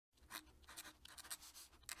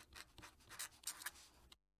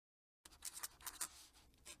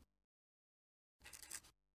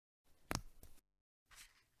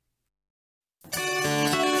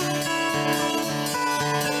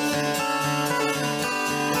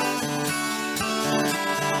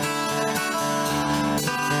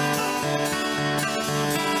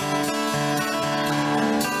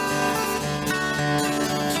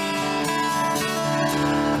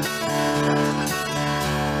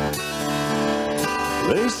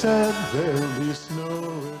They said there'll be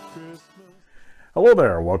snow at Christmas. Hello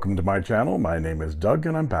there, welcome to my channel. My name is Doug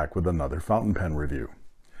and I'm back with another fountain pen review.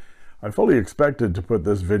 I fully expected to put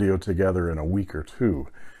this video together in a week or two,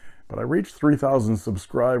 but I reached 3,000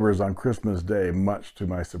 subscribers on Christmas Day, much to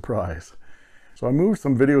my surprise. So I moved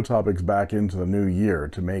some video topics back into the new year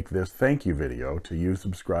to make this thank you video to you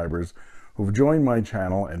subscribers who've joined my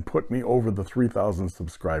channel and put me over the 3,000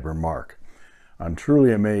 subscriber mark. I'm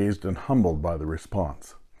truly amazed and humbled by the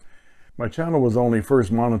response. My channel was only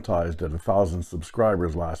first monetized at 1,000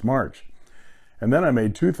 subscribers last March, and then I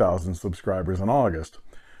made 2,000 subscribers in August,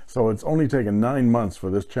 so it's only taken 9 months for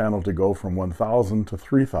this channel to go from 1,000 to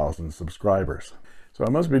 3,000 subscribers. So I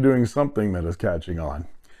must be doing something that is catching on.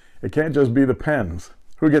 It can't just be the pens.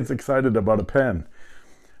 Who gets excited about a pen?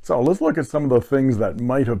 So let's look at some of the things that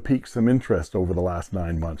might have piqued some interest over the last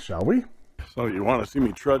 9 months, shall we? So you want to see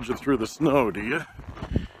me trudging through the snow, do you?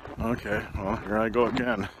 Okay, well, here I go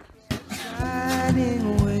again.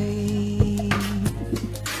 Sliding away,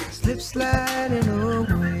 slip sliding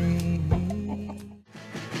away.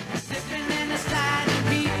 Slipping in the sliding,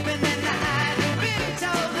 peeping in the hiding, been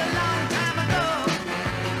told a long time ago.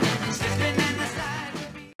 Slipping in the sliding.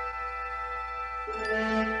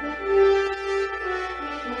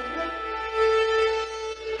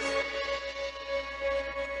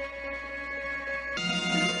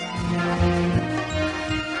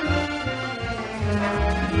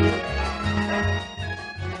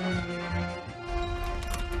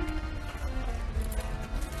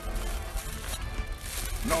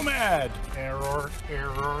 Nomad!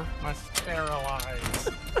 Error, must sterilize.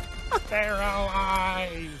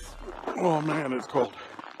 Sterilize! Oh man, it's cold.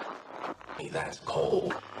 Hey, that's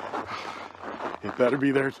cold. It better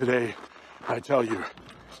be there today, I tell you.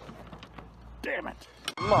 Damn it.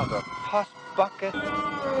 Mother puss bucket.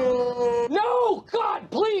 No! God,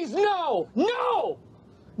 please, no! No!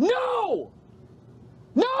 No!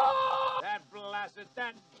 No! That blasted,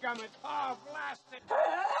 that gummit, oh, blasted!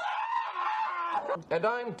 And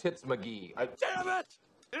I'm Tits McGee. Damn it!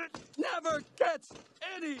 It never gets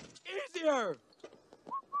any easier!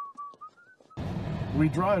 We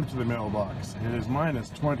drive to the mailbox. It is minus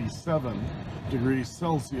 27 degrees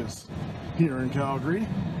Celsius here in Calgary.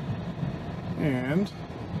 And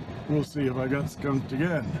we'll see if I got skunked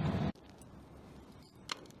again.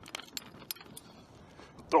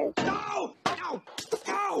 Oh. No! No!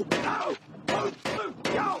 No! No! No!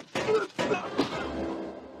 No!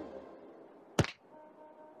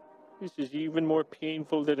 This is even more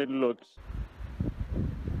painful than it looks.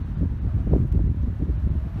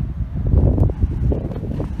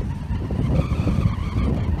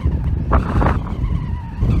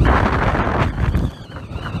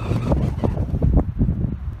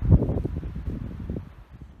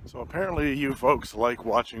 So apparently you folks like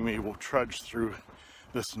watching me trudge through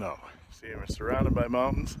the snow. See, I'm surrounded by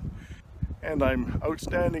mountains and I'm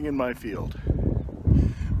outstanding in my field.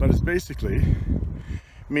 But it's basically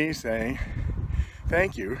me saying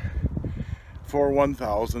thank you for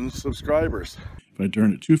 1,000 subscribers. If I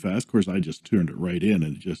turn it too fast, of course I just turned it right in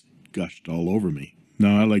and it just gushed all over me.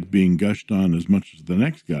 Now I like being gushed on as much as the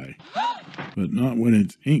next guy, but not when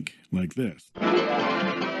it's ink like this.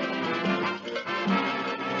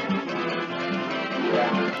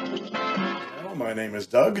 Well, my name is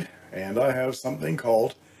Doug and I have something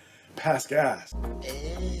called PASCAS.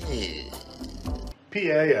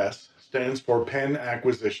 PAS stands for Pen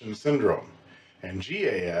Acquisition Syndrome, and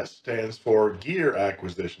GAS stands for Gear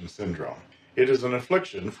Acquisition Syndrome. It is an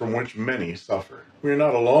affliction from which many suffer. We are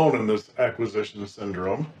not alone in this acquisition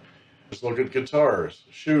syndrome. Just look at guitars,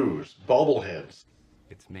 shoes, bobbleheads.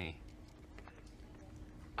 It's me.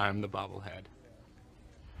 I'm the bobblehead.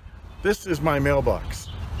 This is my mailbox.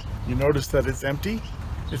 You notice that it's empty?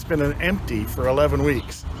 It's been empty for 11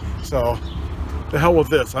 weeks. So, the hell with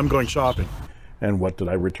this, I'm going shopping. And what did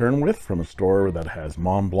I return with from a store that has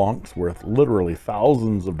Mont Blancs worth literally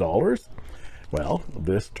thousands of dollars? Well,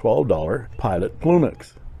 this $12 Pilot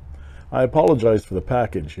Plumix. I apologize for the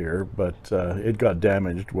package here, but it got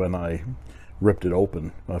damaged when I ripped it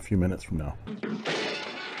open a few minutes from now.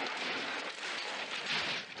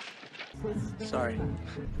 Sorry.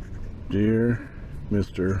 Dear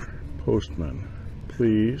Mr. Postman,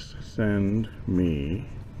 please send me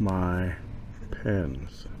my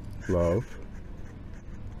pens. Love,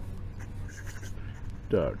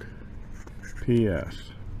 Doug.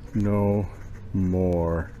 P.S. No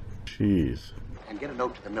more cheese. And get a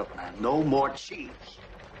note to the milkman. No more cheese.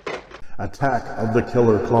 Attack of the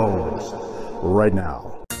Killer Clones. Right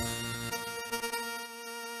now.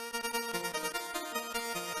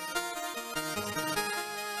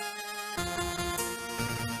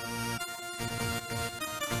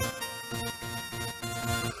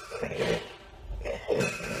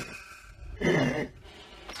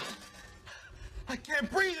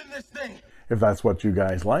 If that's what you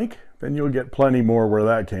guys like, then you'll get plenty more where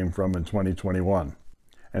that came from in 2021.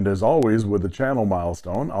 And as always with the channel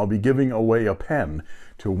milestone, I'll be giving away a pen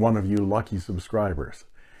to one of you lucky subscribers.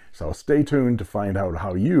 So stay tuned to find out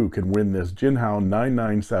how you can win this Jinhao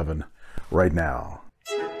 997 right now.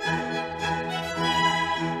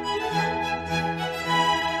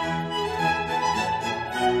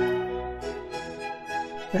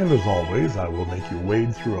 And as always, I will make you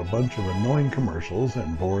wade through a bunch of annoying commercials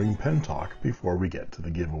and boring pen talk before we get to the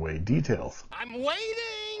giveaway details. I'm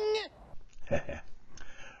waiting!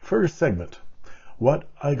 First segment, what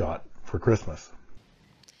I got for Christmas.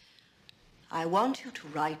 I want you to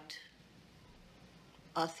write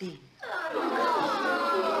a theme.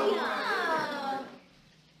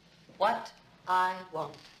 What I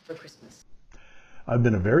want for Christmas. I've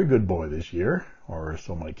been a very good boy this year, or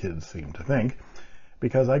so my kids seem to think,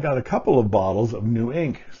 because I got a couple of bottles of new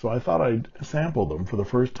ink, so I thought I'd sample them for the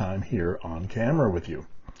first time here on camera with you.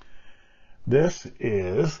 This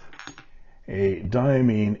is a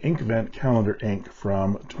diamine Inkvent calendar ink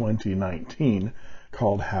from 2019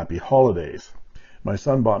 called Happy Holidays. My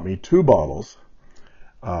son bought me 2 bottles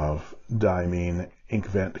of diamine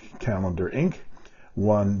Inkvent calendar ink,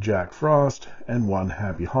 one Jack Frost and one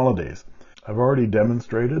Happy Holidays. I've already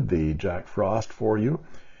demonstrated the Jack Frost for you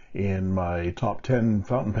in my top 10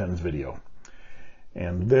 fountain pens video.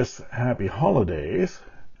 And this Happy Holidays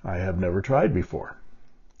I have never tried before.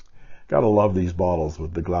 Gotta love these bottles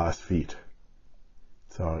with the glass feet.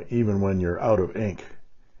 So even when you're out of ink,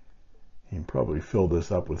 you can probably fill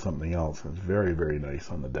this up with something else. It's very, very nice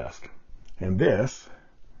on the desk. And this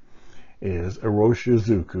is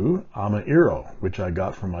Iroshizuku Amairo, which I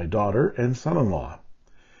got from my daughter and son-in-law.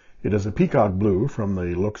 It is a peacock blue from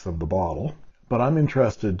the looks of the bottle, but I'm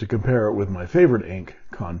interested to compare it with my favorite ink,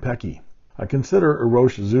 Konpeki. I consider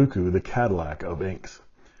Iroshizuku the Cadillac of inks.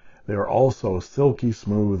 They are also silky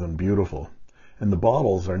smooth and beautiful, and the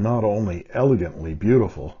bottles are not only elegantly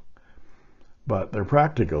beautiful, but they're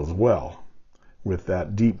practical as well, with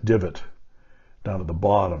that deep divot down at the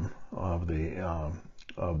bottom of the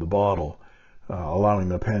bottle, allowing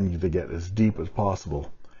the pen to get as deep as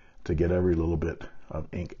possible to get every little bit of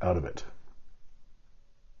ink out of it.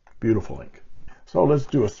 Beautiful ink. So let's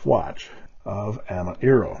do a swatch of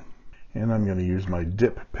Amairo. And I'm going to use my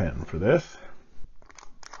dip pen for this.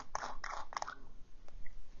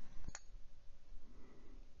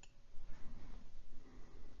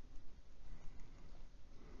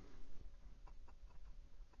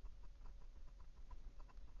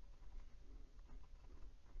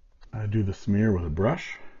 I do the smear with a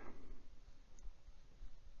brush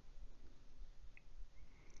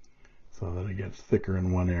so that it gets thicker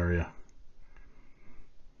in one area,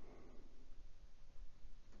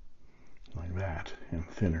 like that, and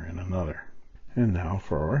thinner in another. And now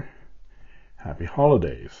for Happy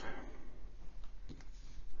Holidays.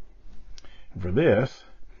 And for this,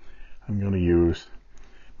 I'm going to use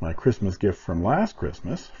my Christmas gift from last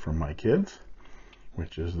Christmas from my kids,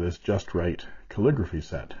 which is this Just Right calligraphy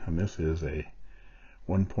set. And this is a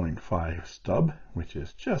 1.5 stub, which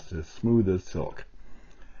is just as smooth as silk.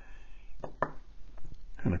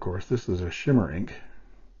 And of course, this is a shimmer ink,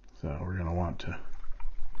 so we're going to want to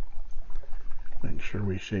make sure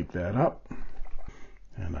we shake that up.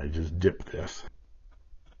 And I just dip this.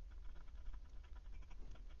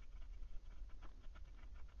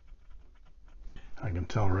 I can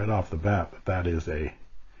tell right off the bat that that is a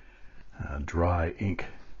dry ink.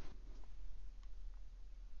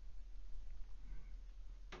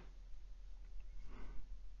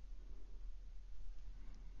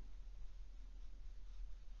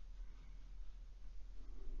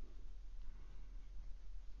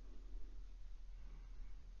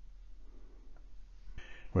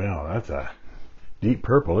 Well, that's a deep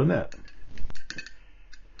purple, isn't it?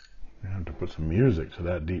 I have to put some music to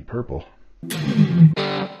that deep purple.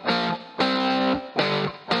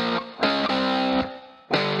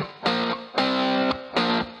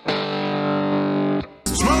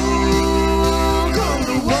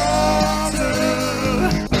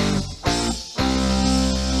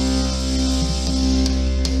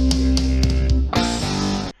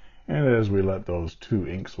 As we let those 2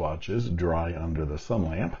 ink swatches dry under the sun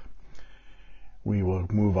lamp, we will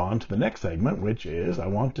move on to the next segment, which is I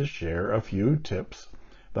want to share a few tips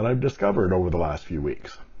that I've discovered over the last few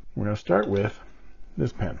weeks. We're going to start with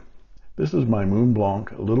this pen. This is my Moon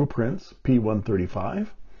Blanc Little Prince P135.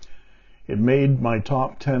 It made my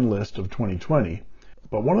top 10 list of 2020,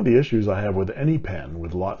 but one of the issues I have with any pen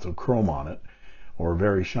with lots of chrome on it or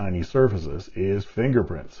very shiny surfaces is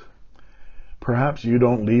fingerprints. Perhaps you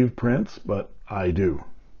don't leave prints, but I do.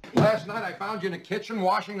 Last night I found you in the kitchen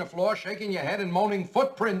washing the floor, shaking your head and moaning,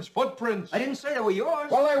 footprints, footprints. I didn't say they were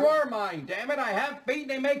yours. Well, they were mine, damn it. I have feet and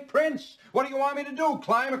they make prints. What do you want me to do,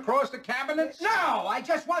 climb across the cabinets? No, I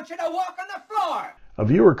just want you to walk on the floor. A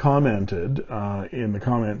viewer commented in the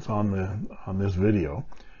comments on this video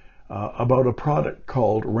about a product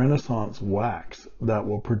called Renaissance Wax that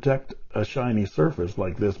will protect a shiny surface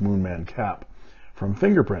like this Moonman cap from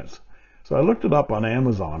fingerprints. So I looked it up on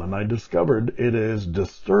Amazon and I discovered it is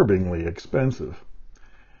disturbingly expensive.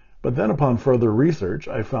 But then upon further research,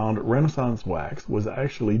 I found Renaissance Wax was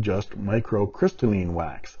actually just microcrystalline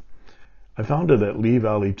wax. I found it at Lee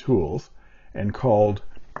Valley Tools and called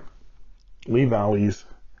Lee Valley's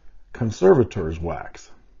Conservator's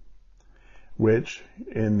Wax, which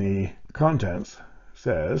in the contents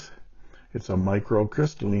says it's a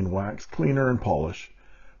microcrystalline wax cleaner and polish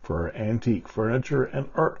for antique furniture and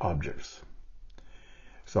art objects.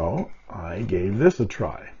 So I gave this a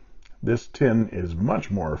try. This tin is much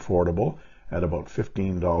more affordable at about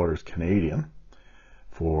 $15 Canadian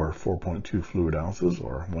for 4.2 fluid ounces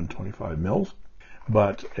or 125 mils.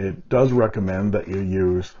 But it does recommend that you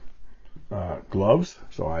use gloves.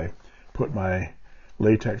 So I put my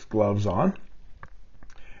latex gloves on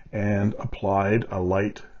and applied a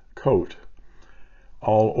light coat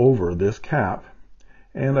all over this cap.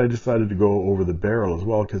 And I decided to go over the barrel as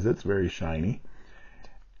well because it's very shiny,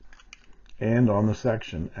 and on the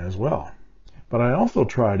section as well. But I also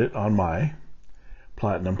tried it on my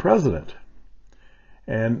Platinum President,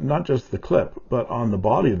 and not just the clip, but on the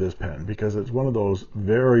body of this pen, because it's one of those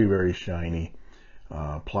very, very shiny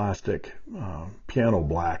plastic piano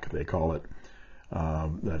black, they call it,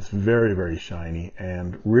 that's very, very shiny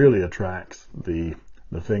and really attracts the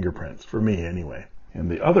fingerprints, for me anyway.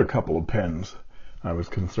 And the other couple of pens I was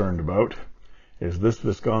concerned about is this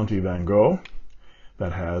Visconti Van Gogh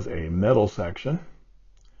that has a metal section,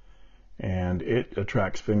 and it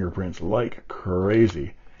attracts fingerprints like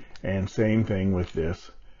crazy. And same thing with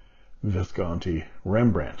this Visconti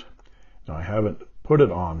Rembrandt. Now I haven't put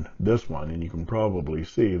it on this one, and you can probably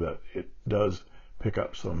see that it does pick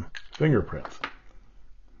up some fingerprints.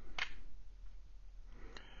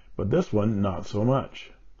 But this one, not so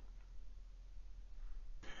much.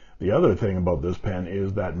 The other thing about this pen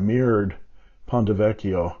is that mirrored Ponte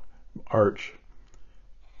Vecchio arch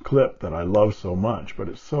clip that I love so much, but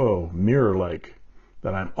it's so mirror-like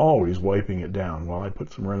that I'm always wiping it down while I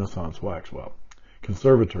put some Renaissance wax, well,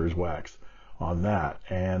 Conservator's wax on that,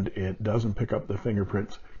 and it doesn't pick up the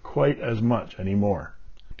fingerprints quite as much anymore.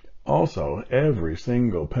 Also, every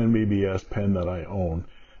single Pen BBS pen that I own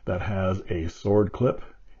that has a sword clip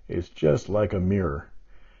is just like a mirror,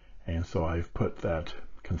 and so I've put that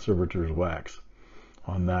Conservator's wax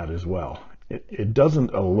on that as well. It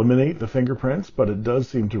doesn't eliminate the fingerprints, but it does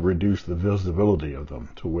seem to reduce the visibility of them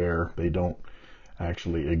to where they don't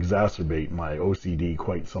actually exacerbate my OCD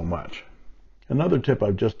quite so much. Another tip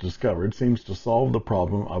I've just discovered seems to solve the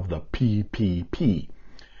problem of the PPP,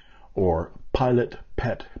 or Pilot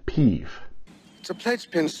Pet Peeve. It's a pledge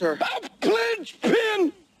pin, sir. A pledge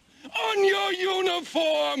pin on your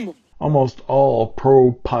uniform! Almost all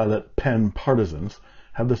pro-pilot pen partisans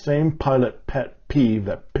have the same pilot pet peeve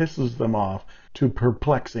that pisses them off to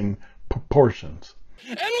perplexing proportions.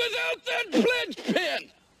 And without that pledge pin,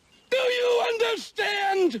 do you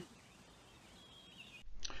understand?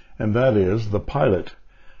 And that is the Pilot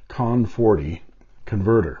Con 40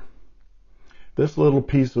 converter. This little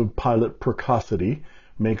piece of pilot precocity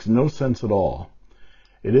makes no sense at all.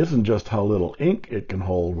 It isn't just how little ink it can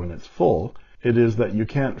hold when it's full, it is that you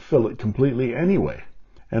can't fill it completely anyway.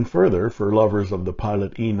 And further, for lovers of the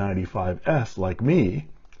Pilot E95S like me,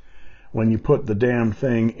 when you put the damn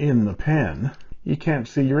thing in the pen, you can't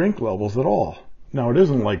see your ink levels at all. Now, it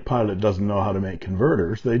isn't like Pilot doesn't know how to make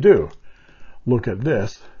converters, they do. Look at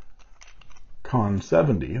this Con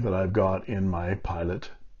 70 that I've got in my Pilot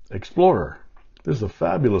Explorer. This is a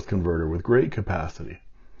fabulous converter with great capacity.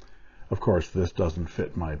 Of course, this doesn't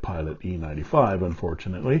fit my Pilot E95,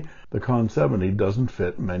 unfortunately. The Con 70 doesn't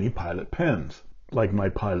fit many Pilot pens, like my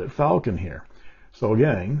Pilot Falcon here. So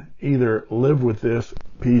again, either live with this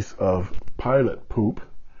piece of Pilot poop,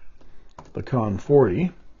 the Con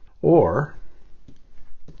 40, or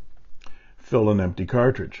fill an empty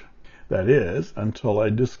cartridge. That is, until I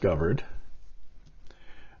discovered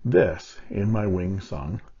this in my Wing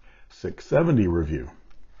Sung 670 review,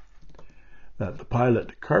 that the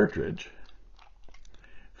Pilot cartridge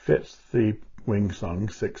fits the Wing Sung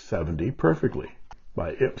 670 perfectly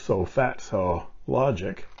by ipso fatso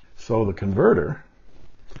logic. So the converter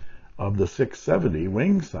of the 670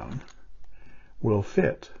 Wing Sung will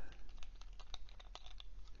fit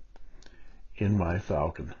in my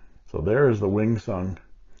Falcon. So there is the wing-sung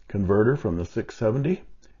converter from the 670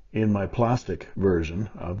 in my plastic version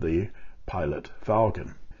of the Pilot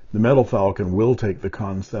Falcon. The metal Falcon will take the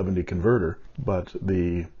Con 70 converter, but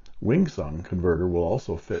the wing-sung converter will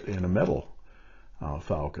also fit in a metal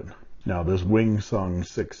Falcon. Now this wing-sung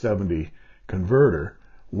 670 converter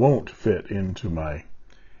won't fit into my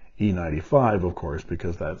E95, of course,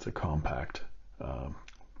 because that's a compact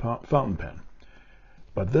fountain pen.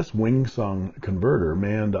 But this wing-sung converter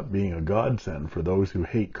may end up being a godsend for those who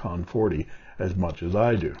hate Con 40 as much as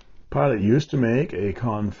I do. Pilot used to make a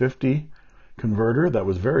Con 50 converter that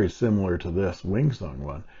was very similar to this wing-sung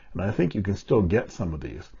one, and I think you can still get some of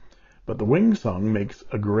these. But the wing-sung makes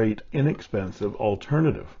a great inexpensive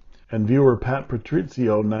alternative. And viewer Pat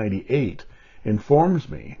Patrizio 98 informs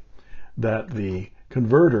me that the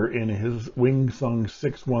converter in his wing-sung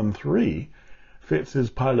 613 fits his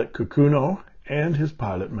Pilot Cucuno and his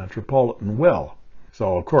Pilot Metropolitan well.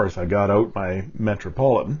 So of course I got out my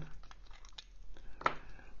Metropolitan,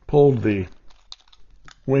 pulled the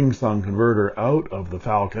wing-sung converter out of the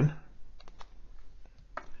Falcon,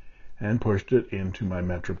 and pushed it into my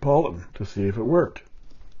Metropolitan to see if it worked.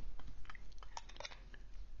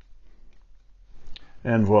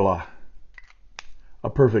 And voila, a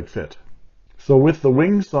perfect fit. So with the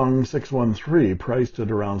wing-sung 613 priced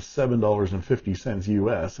at around $7.50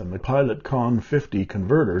 US and the Pilot Con 50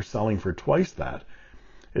 converter selling for twice that,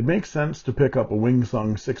 it makes sense to pick up a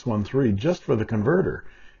wing-sung 613 just for the converter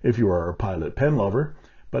if you are a Pilot pen lover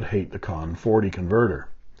but hate the Con 40 converter.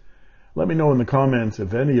 Let me know in the comments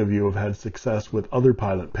if any of you have had success with other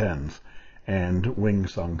Pilot pens and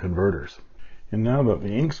wing-sung converters. And now that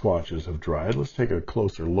the ink swatches have dried, let's take a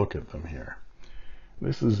closer look at them here.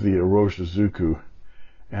 This is the Iroshizuku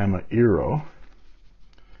Amairo,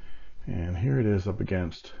 and here it is up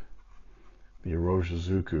against the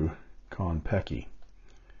Iroshizuku Konpeki.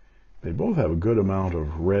 They both have a good amount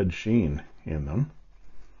of red sheen in them,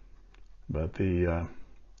 but the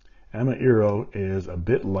Amairo is a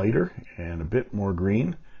bit lighter and a bit more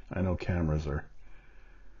green. I know cameras are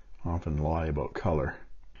often lie about color.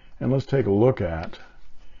 And let's take a look at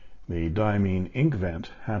the Diamine Inkvent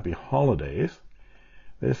Happy Holidays.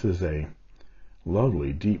 This is a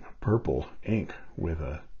lovely deep purple ink with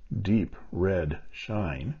a deep red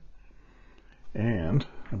shine, and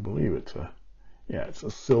I believe it's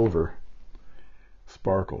a silver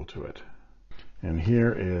sparkle to it. And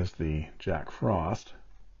here is the Jack Frost.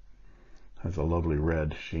 Has a lovely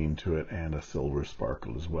red sheen to it and a silver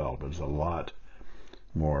sparkle as well, but it's a lot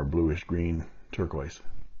more bluish green turquoise.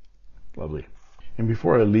 Lovely. And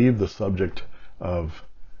before I leave the subject of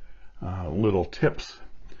little tips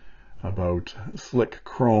about slick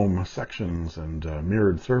chrome sections and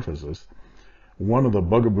mirrored surfaces, one of the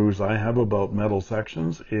bugaboos I have about metal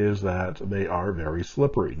sections is that they are very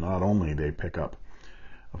slippery. Not only they pick up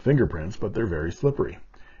fingerprints, but they're very slippery.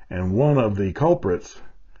 And one of the culprits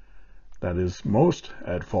that is most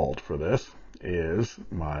at fault for this is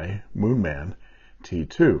my Moonman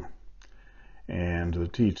T2. And the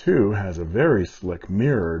T2 has a very slick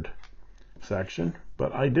mirrored section,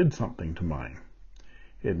 but I did something to mine.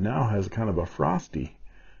 It now has kind of a frosty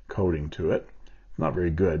coating to it. Not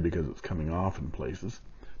very good because it's coming off in places,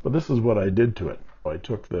 but this is what I did to it. I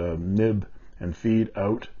took the nib and feed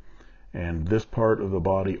out and this part of the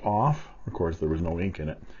body off. Of course, there was no ink in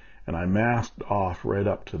it. And I masked off right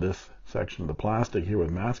up to this section of the plastic here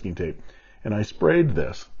with masking tape. And I sprayed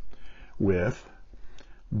this with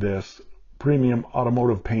this premium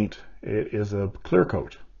automotive paint. It is a clear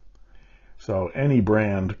coat. So any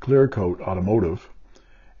brand clear coat automotive.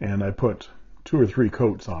 And I put 2 or 3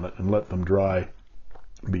 coats on it and let them dry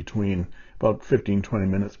between about 15-20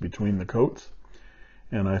 minutes between the coats.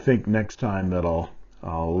 And I think next time that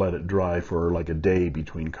I'll let it dry for like a day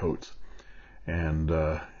between coats, and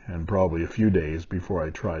probably a few days before I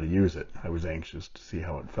try to use it. I was anxious to see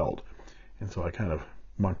how it felt, and so I kind of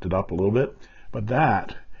mucked it up a little bit. But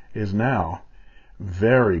that is now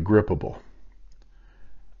very grippable,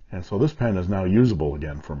 and so this pen is now usable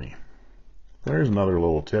again for me. There's another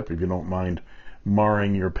little tip if you don't mind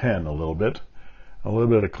marring your pen a little bit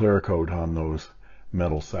of clear coat on those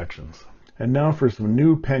metal sections. And now for some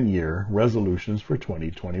new pen year resolutions for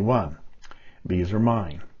 2021. These are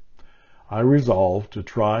mine. I resolved to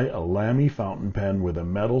try a Lamy fountain pen with a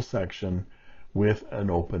metal section with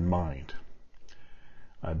an open mind.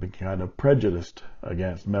 I've been kind of prejudiced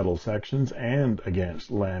against metal sections and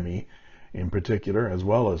against Lamy in particular, as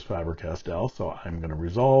well as Faber-Castell, so I'm going to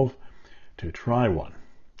resolve to try one.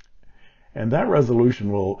 And that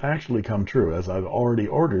resolution will actually come true, as I've already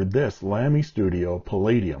ordered this Lamy Studio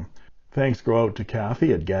Palladium Thanks go out to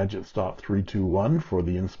Kathy at GadgetStop321 for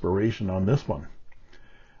the inspiration on this one.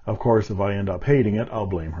 Of course, if I end up hating it, I'll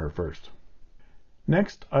blame her first.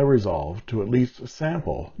 Next, I resolved to at least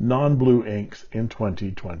sample non-blue inks in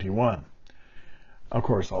 2021. Of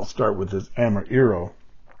course, I'll start with this Amarillo.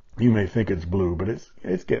 You may think it's blue, but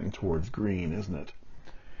it's getting towards green, isn't it?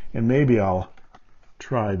 And maybe I'll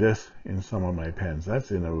try this in some of my pens.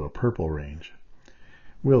 That's in a purple range.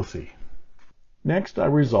 We'll see. Next, I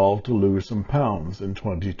resolved to lose some pounds in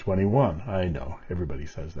 2021. I know, everybody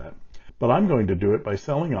says that. But I'm going to do it by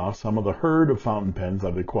selling off some of the herd of fountain pens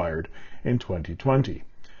I've acquired in 2020.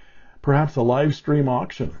 Perhaps a live stream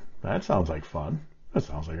auction. That sounds like fun. That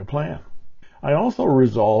sounds like a plan. I also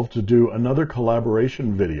resolved to do another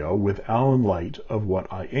collaboration video with Alan Light of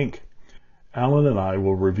What I Ink. Alan and I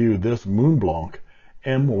will review this Moon Blanc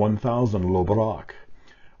M1000 Lobrak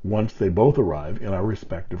once they both arrive in our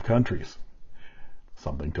respective countries.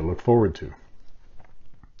 Something to look forward to.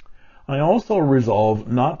 I also resolved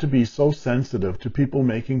not to be so sensitive to people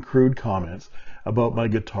making crude comments about my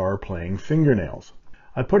guitar playing fingernails.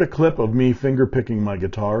 I put a clip of me finger picking my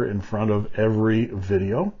guitar in front of every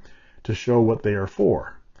video to show what they are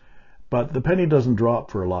for. But the penny doesn't drop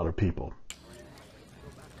for a lot of people.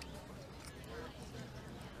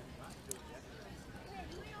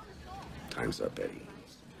 Time's up, Eddie.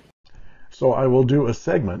 So I will do a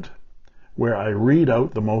segment where I read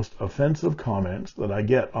out the most offensive comments that I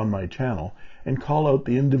get on my channel and call out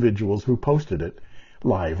the individuals who posted it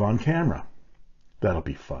live on camera. That'll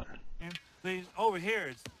be fun. Over here,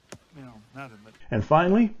 it's, nothing but... And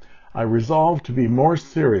finally, I resolved to be more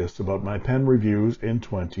serious about my pen reviews in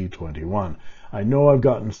 2021. I know I've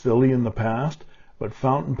gotten silly in the past, but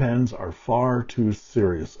fountain pens are far too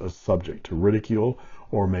serious a subject to ridicule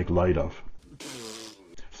or make light of.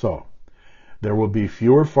 So, there will be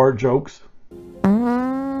fewer fart jokes,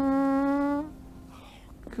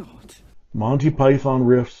 God. Monty Python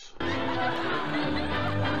riffs,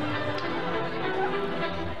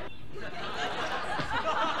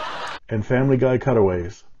 and Family Guy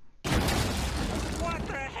cutaways. What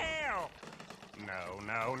the hell?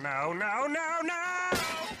 No.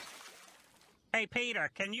 Hey, Peter,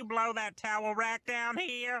 can you blow that towel rack down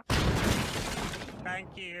here?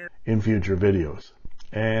 Thank you. In future videos.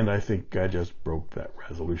 And I think I just broke that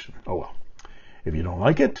resolution. Oh well. If you don't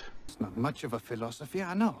like it, It's not much of a philosophy,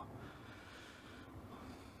 I know.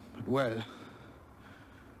 But well, f***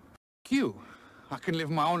 you. I can live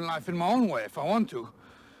my own life in my own way if I want to.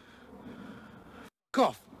 F***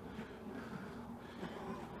 off.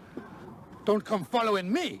 Don't come following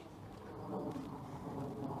me.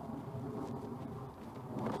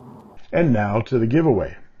 and now to the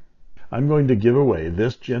giveaway. I'm going to give away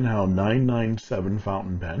this Jinhao 997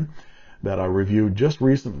 fountain pen that I reviewed just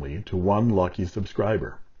recently to one lucky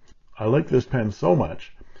subscriber. I like this pen so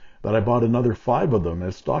much that I bought another 5 of them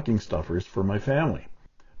as stocking stuffers for my family.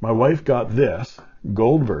 My wife got this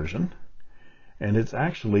gold version, and it's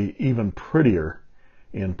actually even prettier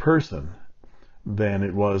in person than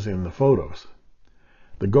it was in the photos.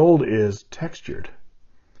 The gold is textured,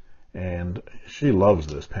 and she loves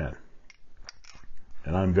this pen,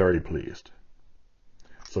 and I'm very pleased.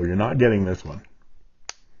 So you're not getting this one.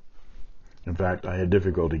 In fact, I had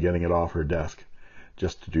difficulty getting it off her desk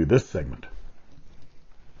just to do this segment.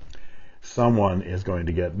 Someone is going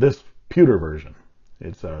to get this pewter version.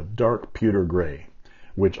 It's a dark pewter gray,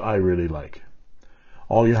 which I really like.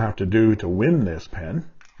 All you have to do to win this pen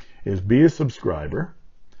is be a subscriber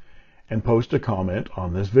and post a comment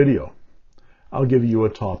on this video. I'll give you a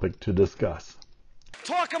topic to discuss.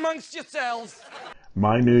 Talk amongst yourselves.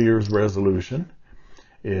 My New Year's resolution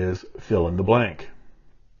is fill in the blank.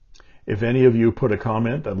 If any of you put a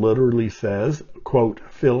comment that literally says, quote,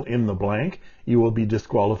 fill in the blank, you will be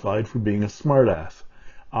disqualified for being a smartass.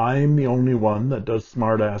 I'm the only one that does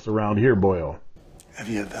smartass around here, boyo. Have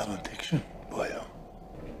you a valediction, boyo?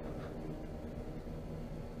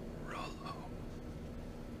 Rollo.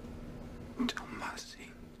 Tomasi.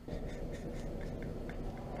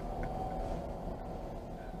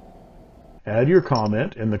 Add your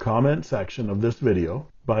comment in the comment section of this video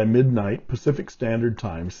by midnight Pacific Standard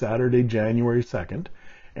Time, Saturday, January 2nd,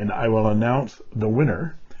 and I will announce the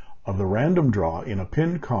winner of the random draw in a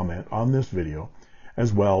pinned comment on this video,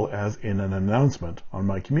 as well as in an announcement on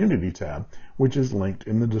my community tab, which is linked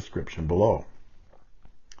in the description below.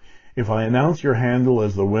 If I announce your handle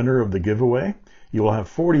as the winner of the giveaway, you will have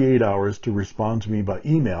 48 hours to respond to me by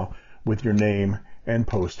email with your name and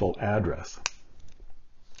postal address.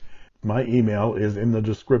 My email is in the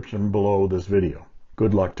description below this video.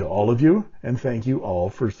 Good luck to all of you, and thank you all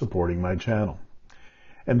for supporting my channel.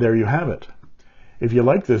 And there you have it. If you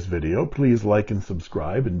like this video, please like and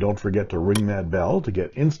subscribe, and don't forget to ring that bell to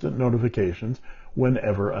get instant notifications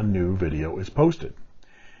whenever a new video is posted.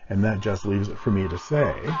 And that just leaves it for me to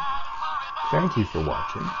say, thank you for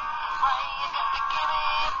watching.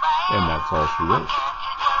 And that's all she wrote.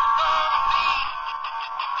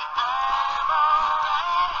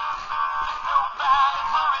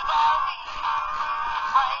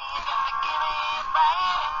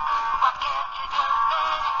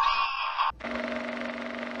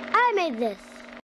 I made this.